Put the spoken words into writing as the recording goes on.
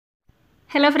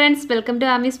Hello friends, welcome to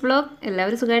Ami's vlog.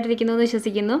 എല്ലാവരും സുഖമായിട്ടിരിക്കുന്നു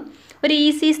വിശ്വസിക്കുന്നു. ഒരു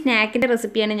ഈസി സ്നാക്കിന്റെ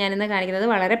റെസിപ്പിയാണ് ഞാൻ ഇന്ന് കാണിക്കുന്നത്.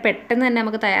 വളരെ പെട്ടെന്ന് തന്നെ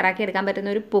നമുക്ക് തയ്യാറാക്കി എടുക്കാൻ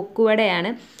പറ്റുന്ന ഒരു പൊക്കുവടയാണ്.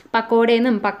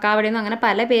 പക്കോടയെന്നും പക്കാവടയെന്നും അങ്ങനെ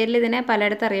പല പേരിൽ ഇതിനെ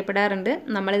പലയിടത്ത് അറിയപ്പെടാറുണ്ട്.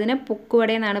 നമ്മൾ ഇതിനെ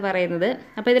പൊക്കുവട എന്നാണ് പറയുന്നത്.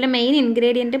 അപ്പോൾ ഇതിലെ മെയിൻ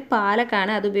ഇൻഗ്രീഡിയന്റ്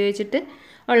പാലക്കാണ്. അത് ഉപയോഗിച്ചിട്ട്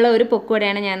ഉള്ള ഒരു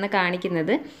പൊക്കുവടയാണ് ഞാൻ ഇന്ന്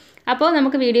കാണിക്കുന്നത്. അപ്പോൾ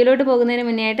നമുക്ക് വീഡിയോയിലോട്ട് പോകുന്നതിന്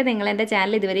മുന്നേ ആയിട്ട് നിങ്ങൾ എൻ്റെ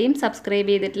ചാനൽ ഇതുവരെയും സബ്സ്ക്രൈബ്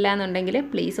ചെയ്തിട്ടില്ല എന്നുണ്ടെങ്കിൽ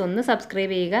പ്ലീസ് ഒന്ന്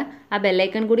സബ്സ്ക്രൈബ് ചെയ്യുക. ആ ബെൽ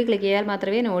ഐക്കൺ കൂടി ക്ലിക്ക് ചെയ്താൽ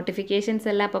മാത്രമേ നോട്ടിഫിക്കേഷൻസ്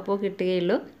എല്ലാം അപ്പോൾ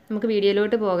കിട്ടുകയുള്ളൂ. നമുക്ക്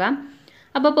വീഡിയോയിലോട്ട് പോകാം.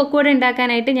 അപ്പോൾ പൊക്കുവട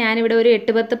ഉണ്ടാക്കാനായിട്ട് ഞാനിവിടെ ഒരു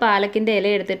 8-10 പാലക്കിൻ്റെ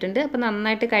ഇല എടുത്തിട്ടുണ്ട്. അപ്പോൾ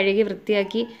നന്നായിട്ട് കഴുകി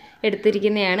വൃത്തിയാക്കി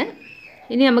എടുത്തിരിക്കുന്നതാണ്.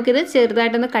 ഇനി നമുക്കിത്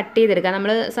ചെറുതായിട്ടൊന്ന് കട്ട് ചെയ്തെടുക്കാം.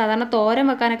 നമ്മൾ സാധാരണ തോരൻ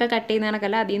വെക്കാനൊക്കെ കട്ട് ചെയ്യുന്ന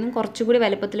കണക്കല്ല, അതിൽ നിന്നും കുറച്ചുകൂടി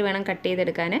വലുപ്പത്തിൽ വേണം കട്ട്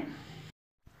ചെയ്തെടുക്കാൻ.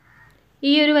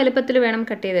 ഈ ഒരു വലുപ്പത്തിൽ വേണം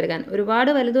കട്ട് ചെയ്തെടുക്കാൻ. ഒരുപാട്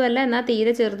വലുതുമല്ല, എന്നാൽ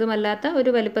തീരെ ചെറുതുമല്ലാത്ത ഒരു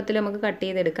വലുപ്പത്തിൽ നമുക്ക് കട്ട്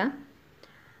ചെയ്തെടുക്കാം.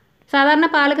 സാധാരണ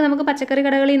പാലക്ക് നമുക്ക് പച്ചക്കറി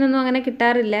കടകളിൽ നിന്നൊന്നും അങ്ങനെ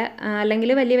കിട്ടാറില്ല,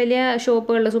 അല്ലെങ്കിൽ വലിയ വലിയ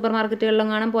ഷോപ്പുകളിൽ സൂപ്പർ മാർക്കറ്റുകളിലും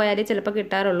കാണാൻ പോയാലേ ചിലപ്പോൾ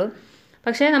കിട്ടാറുള്ളൂ.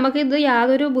 പക്ഷേ നമുക്കിത്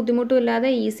യാതൊരു ബുദ്ധിമുട്ടും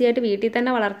ഇല്ലാതെ ഈസി ആയിട്ട് വീട്ടിൽ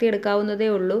തന്നെ വളർത്തിയെടുക്കാവുന്നതേ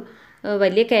ഉള്ളൂ.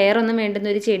 വലിയ കെയർ ഒന്നും വേണ്ടുന്ന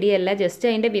ഒരു ചെടിയല്ല. ജസ്റ്റ്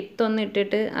അതിൻ്റെ വിത്തൊന്ന്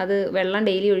ഇട്ടിട്ട് അത് വെള്ളം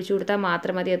ഡെയിലി ഒഴിച്ചു കൊടുത്താൽ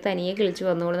മാത്രം മതി. അത് തനിയെ കിളിച്ച്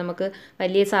വന്നോളൂ. നമുക്ക്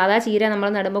വലിയ സാധാ ചീര നമ്മൾ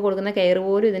നടുമ്പോൾ കൊടുക്കുന്ന കെയർ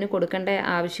പോലും ഇതിന് കൊടുക്കേണ്ട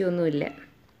ആവശ്യമൊന്നുമില്ല.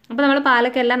 അപ്പോൾ നമ്മൾ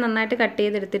പാലക്കെല്ലാം നന്നായിട്ട് കട്ട്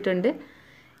ചെയ്തെടുത്തിട്ടുണ്ട്.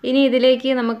 ഇനി ഇതിലേക്ക്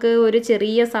നമുക്ക് ഒരു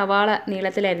ചെറിയ സവാള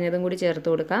നീളത്തിൽ അരിഞ്ഞതും കൂടി ചേർത്ത്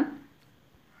കൊടുക്കാം.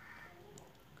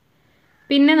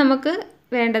 പിന്നെ നമുക്ക്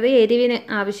വേണ്ടത് എരിവിന്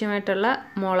ആവശ്യമായിട്ടുള്ള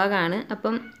മുളകാണ്.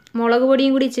 അപ്പം മുളക്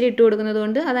പൊടിയും കൂടി ഇച്ചിരി ഇട്ട് കൊടുക്കുന്നത്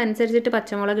കൊണ്ട് അതനുസരിച്ചിട്ട്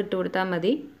പച്ചമുളക് ഇട്ട് കൊടുത്താൽ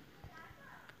മതി.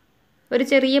 ഒരു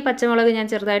ചെറിയ പച്ചമുളക് ഞാൻ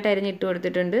ചെറുതായിട്ട് അരിഞ്ഞിട്ട്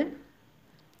കൊടുത്തിട്ടുണ്ട്.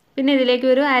 പിന്നെ ഇതിലേക്ക്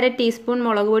ഒരു 1/2 ടീസ്പൂൺ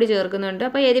മുളക് പൊടി ചേർക്കുന്നുണ്ട്.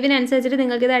 അപ്പോൾ എരിവിനനുസരിച്ചിട്ട്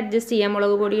നിങ്ങൾക്കിത് അഡ്ജസ്റ്റ് ചെയ്യാം.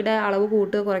 മുളക് പൊടിയുടെ അളവ്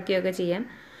കൂട്ടുകയോ കുറയ്ക്കുകയൊക്കെ ചെയ്യാം.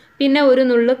 പിന്നെ ഒരു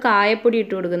നുള്ള് കായപ്പൊടി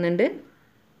ഇട്ട് കൊടുക്കുന്നുണ്ട്.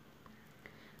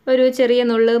 ഒരു ചെറിയ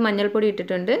നുള്ള് മഞ്ഞൾപ്പൊടി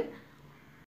ഇട്ടിട്ടുണ്ട്.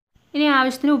 ഇനി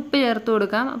ആവശ്യത്തിന് ഉപ്പ് ചേർത്ത്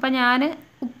കൊടുക്കാം. അപ്പോൾ ഞാൻ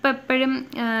ഉപ്പ് എപ്പോഴും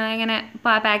ഇങ്ങനെ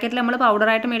പാക്കറ്റിൽ നമ്മൾ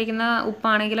പൗഡറായിട്ട് മേടിക്കുന്ന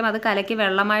ഉപ്പാണെങ്കിലും അത് കലക്കി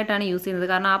വെള്ളമായിട്ടാണ് യൂസ് ചെയ്യുന്നത്.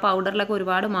 കാരണം ആ പൗഡറിലൊക്കെ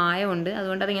ഒരുപാട് മായമുണ്ട്.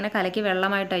 അതുകൊണ്ട് അതിങ്ങനെ കലക്കി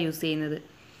വെള്ളമായിട്ടാണ് യൂസ് ചെയ്യുന്നത്.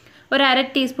 ഒരു 1/2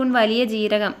 ടീസ്പൂൺ വലിയ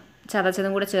ജീരകം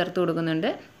ചതച്ചതും കൂടെ ചേർത്ത് കൊടുക്കുന്നുണ്ട്.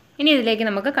 ഇനി ഇതിലേക്ക്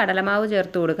നമുക്ക് കടലമാവ്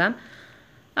ചേർത്ത് കൊടുക്കാം.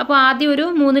 അപ്പോൾ ആദ്യം ഒരു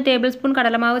 3 ടേബിൾ സ്പൂൺ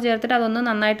കടലമാവ് ചേർത്തിട്ട് അതൊന്ന്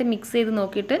നന്നായിട്ട് മിക്സ് ചെയ്ത്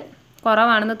നോക്കിയിട്ട്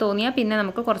കുറവാണെന്ന് തോന്നിയാൽ പിന്നെ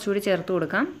നമുക്ക് കുറച്ചുകൂടി ചേർത്ത്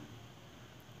കൊടുക്കാം.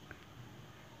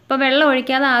 അപ്പോൾ വെള്ളം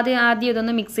ഒഴിക്കാതെ ആദ്യം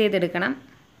ഇതൊന്ന് മിക്സ് ചെയ്തെടുക്കണം.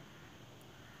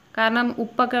 കാരണം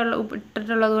ഉപ്പൊക്കെ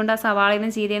ഇട്ടിട്ടുള്ളത് കൊണ്ട് ആ സവാളയിൽ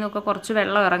നിന്നും ചീരയിൽ നിന്നൊക്കെ കുറച്ച്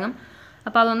വെള്ളം ഇറങ്ങും.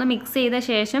 അപ്പോൾ അതൊന്ന് മിക്സ് ചെയ്ത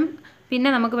ശേഷം പിന്നെ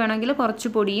നമുക്ക് വേണമെങ്കിൽ കുറച്ച്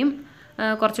പൊടിയും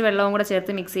കുറച്ച് വെള്ളവും കൂടെ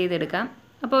ചേർത്ത് മിക്സ് ചെയ്തെടുക്കാം.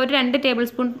 അപ്പോൾ ഒരു 2 ടേബിൾ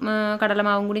സ്പൂൺ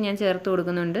കടലമാവും കൂടി ഞാൻ ചേർത്ത്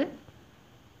കൊടുക്കുന്നുണ്ട്.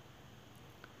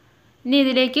 ഇനി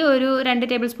ഇതിലേക്ക് ഒരു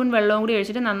 2 ടേബിൾ സ്പൂൺ വെള്ളവും കൂടി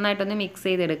ഒഴിച്ചിട്ട് നന്നായിട്ടൊന്ന് മിക്സ്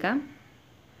ചെയ്തെടുക്കാം.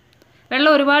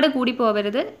 വെള്ളം ഒരുപാട് കൂടി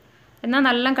പോകരുത്, എന്നാൽ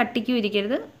നല്ല കട്ടിക്കും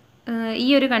ഇരിക്കരുത്. ഈ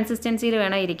ഒരു കൺസിസ്റ്റൻസിയിൽ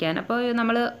വേണം ഇരിക്കാൻ. അപ്പോൾ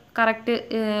നമ്മൾ കറക്റ്റ്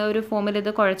ഒരു ഫോമിൽ ഇത്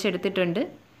കുഴച്ചെടുത്തിട്ടുണ്ട്.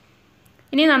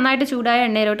 ഇനി നന്നായിട്ട് ചൂടായ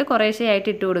എണ്ണയിലോട്ട് കുറേശ്ശെയായിട്ട്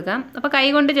ഇട്ട് കൊടുക്കാം. അപ്പോൾ കൈ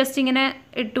കൊണ്ട് ജസ്റ്റ് ഇങ്ങനെ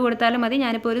ഇട്ട് കൊടുത്താലും മതി.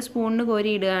 ഞാനിപ്പോൾ ഒരു സ്പൂണിന്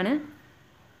കോരി ഇടുകയാണ്.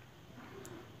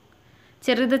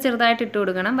 ചെറുതായിട്ട് ഇട്ട്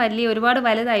കൊടുക്കണം. ഒരുപാട്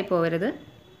വലുതായി പോകരുത്.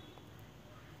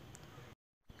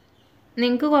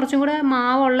 നിങ്ങൾക്ക് കുറച്ചും കൂടെ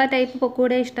മാവുള്ള ടൈപ്പ്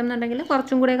പൊക്കുവട ഇഷ്ടം എന്നുണ്ടെങ്കിൽ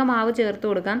കുറച്ചും കൂടെയൊക്കെ മാവ് ചേർത്ത്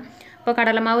കൊടുക്കാം. അപ്പോൾ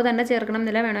കടലമാവ് തന്നെ ചേർക്കണം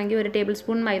എന്നില്ല, വേണമെങ്കിൽ 1 ടേബിൾ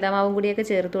സ്പൂൺ മൈദാമാവും കൂടിയൊക്കെ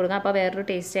ചേർത്ത് കൊടുക്കാം. അപ്പോൾ വേറൊരു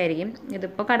ടേസ്റ്റ് ആയിരിക്കും.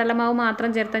 ഇതിപ്പോൾ കടലമാവ് മാത്രം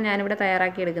ചേർത്താൽ ഞാനിവിടെ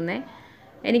തയ്യാറാക്കി എടുക്കുന്നത്.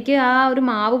 എനിക്ക് ആ ഒരു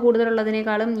മാവ്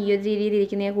കൂടുതലുള്ളതിനേക്കാളും ഈ ഒരു രീതിയിൽ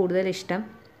ഇരിക്കുന്നതാണ് കൂടുതൽ ഇഷ്ടം.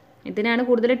 ഇതിനാണ്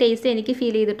കൂടുതൽ ടേസ്റ്റ് എനിക്ക്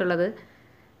ഫീൽ ചെയ്തിട്ടുള്ളത്.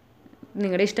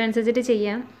 നിങ്ങളുടെ ഇഷ്ടം അനുസരിച്ചിട്ട്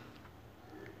ചെയ്യാം.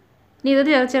 ഇനി ഇത്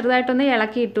ചെറുതായിട്ടൊന്ന്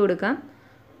ഇളക്കി ഇട്ട് കൊടുക്കാം.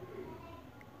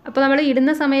 അപ്പോൾ നമ്മൾ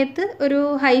ഇടുന്ന സമയത്ത് ഒരു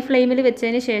ഹൈ ഫ്ലെയിമിൽ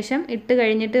വെച്ചതിന് ശേഷം ഇട്ട്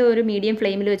കഴിഞ്ഞിട്ട് ഒരു മീഡിയം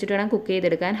ഫ്ലെയിമിൽ വെച്ചിട്ട് വേണം കുക്ക്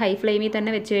ചെയ്തെടുക്കാൻ. ഹൈ ഫ്ലെയിമിൽ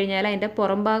തന്നെ വെച്ച് കഴിഞ്ഞാൽ അതിൻ്റെ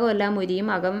പുറം ഭാഗം എല്ലാം മുരിയും,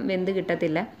 അകം വെന്ത്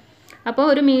കിട്ടത്തില്ല. അപ്പോൾ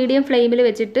ഒരു മീഡിയം ഫ്ലെയിമിൽ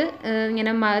വെച്ചിട്ട്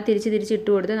ഇങ്ങനെ തിരിച്ച് ഇട്ട്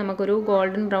കൊടുത്ത് നമുക്കൊരു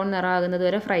ഗോൾഡൻ ബ്രൗൺ നിറമാകുന്നത്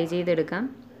വരെ ഫ്രൈ ചെയ്തെടുക്കാം.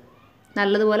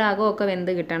 നല്ലതുപോലെ അകമൊക്കെ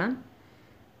വെന്ത് കിട്ടണം.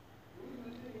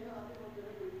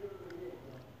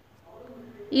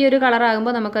 ഈ ഒരു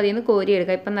കളറാകുമ്പോൾ നമുക്കതിൽ നിന്ന്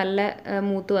കോരിയെടുക്കാം. ഇപ്പം നല്ല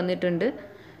മൂത്ത് വന്നിട്ടുണ്ട്.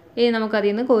 ഇനി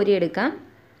നമുക്കതിൽ നിന്ന് കോരിയെടുക്കാം.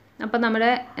 അപ്പോൾ നമ്മുടെ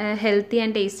ഹെൽത്തി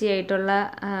ആൻഡ് ടേസ്റ്റി ആയിട്ടുള്ള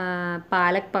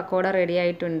പാലക് പക്കോട റെഡി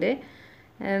ആയിട്ടുണ്ട്.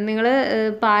 നിങ്ങൾ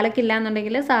പാലക്കില്ല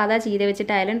എന്നുണ്ടെങ്കിൽ സാധാ ചീര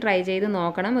വെച്ചിട്ടായാലും ട്രൈ ചെയ്ത്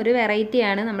നോക്കണം. ഒരു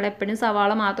വെറൈറ്റിയാണ്. നമ്മളെപ്പോഴും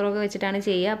സവാള മാത്രമൊക്കെ വെച്ചിട്ടാണ്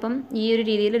ചെയ്യുക. അപ്പം ഈ ഒരു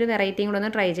രീതിയിലൊരു വെറൈറ്റിയും കൂടെ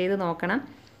ഒന്ന് ട്രൈ ചെയ്ത് നോക്കണം.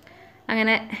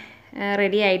 അങ്ങനെ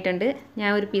റെഡി ആയിട്ടുണ്ട്.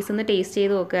 ഞാൻ ഒരു പീസ് ഒന്ന് ടേസ്റ്റ്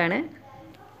ചെയ്ത് നോക്കുകയാണ്.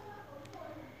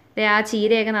 ആ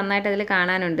ചീരയൊക്കെ നന്നായിട്ട് അതിൽ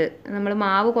കാണാനുണ്ട്. നമ്മൾ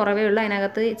മാവ് കുറവേ ഉള്ളൂ,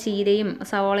 അതിനകത്ത് ചീരയും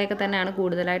സവാളയൊക്കെ തന്നെയാണ്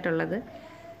കൂടുതലായിട്ടുള്ളത്.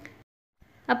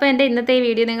 അപ്പോൾ എൻ്റെ ഇന്നത്തെ ഈ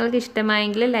വീഡിയോ നിങ്ങൾക്ക്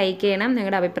ഇഷ്ടമായെങ്കിൽ ലൈക്ക് ചെയ്യണം.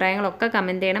 നിങ്ങളുടെ അഭിപ്രായങ്ങളൊക്കെ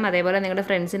കമൻറ്റ് ചെയ്യണം. അതേപോലെ നിങ്ങളുടെ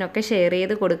ഫ്രണ്ട്സിനൊക്കെ ഷെയർ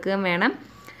ചെയ്ത് കൊടുക്കുകയും വേണം.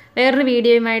 വേറൊരു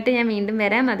വീഡിയോയുമായിട്ട് ഞാൻ വീണ്ടും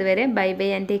വരാം. അതുവരെ bye bye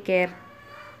and take care.